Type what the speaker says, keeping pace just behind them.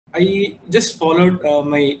I just followed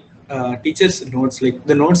my teachers' notes, like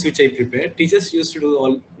the notes which I prepared. Teachers used to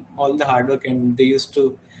do all the hard work, and they used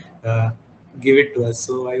to uh, give it to us.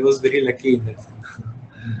 So I was very lucky in that sense.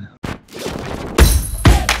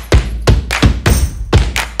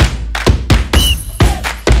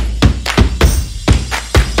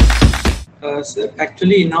 Sir,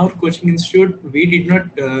 actually, in our coaching institute, we did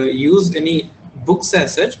not use any books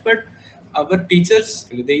as such, but our teachers,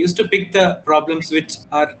 they used to pick the problems which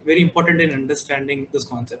are very important in understanding those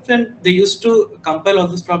concepts, and they used to compile all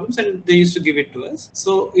those problems and they used to give it to us.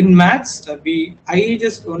 So in maths, I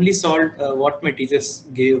just only solved what my teachers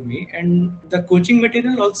gave me, and the coaching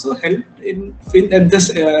material also helped in at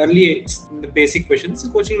this early age, in the basic questions.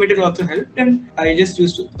 The coaching material also helped, and I just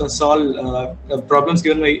used to solve problems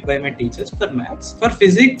given by my teachers for maths. For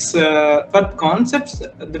physics, for concepts,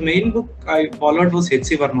 the main book I followed was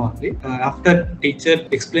H.C. Verma only. After teacher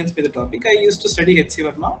explains me the topic, I used to study H.C.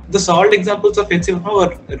 Verma. The solved examples of H.C. Verma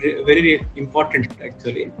were very important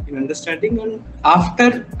actually in understanding. And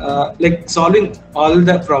after like solving all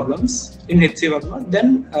the problems in H.C. Verma,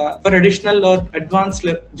 then for additional or advanced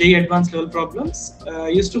JEE advanced level problems,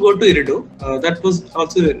 used to go to IITO. That was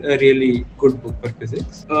also a really good book for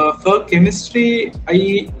physics. For chemistry,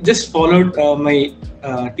 I just followed my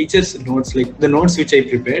teachers' notes, like the notes which I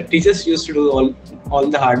prepared. Teachers used to do all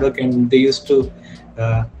the hard work, and they used to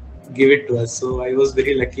give it to us. So I was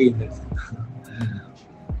very lucky in that sense.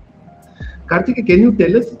 Karthik, can you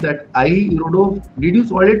tell us that IIRODO, did you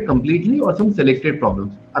solve it completely or some selected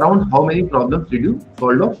problems? Around how many problems did you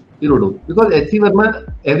solve of IIRODO? Because H.C.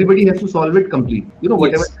 Verma, everybody has to solve it complete. You know,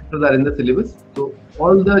 whatever chapters are in the syllabus. So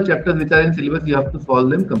all the chapters which are in syllabus, you have to solve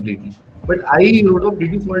them completely. But IIRODO,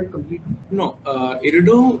 did you solve it completely? No,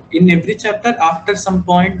 IIRODO, in every chapter, after some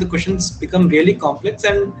point, the questions become really complex,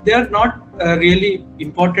 and they are not really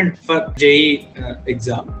important for JEE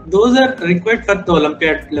exam. Those are required for the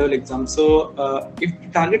Olympiad level exam. So if the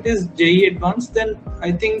target is JEE advanced, then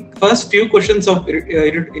I think first few questions of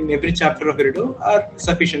in every chapter of IIRODO are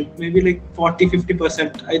sufficient. Maybe like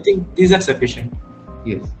 40-50%. I think these are sufficient.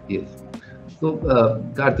 Yes. So,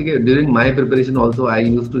 Karthik, during my preparation also, I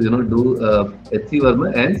used to, do H.C.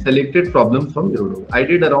 Verma and selected problems from IIRODO. I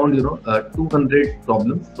did around, 200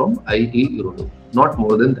 problems from IIRODO, not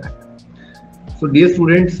more than that. So, dear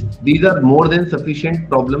students, these are more than sufficient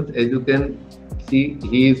problems. As you can see,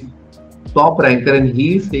 he is top ranker, and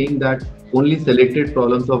he is saying that only selected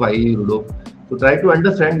problems of IIRODO. So, try to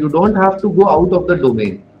understand, you don't have to go out of the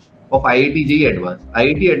domain of IIT-JEE Advanced.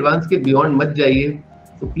 IIT Advanced ke beyond mat jaiye.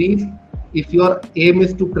 So, please, if your aim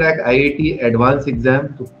is to crack IIT Advanced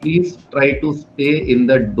exam, so please try to stay in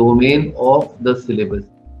the domain of the syllabus.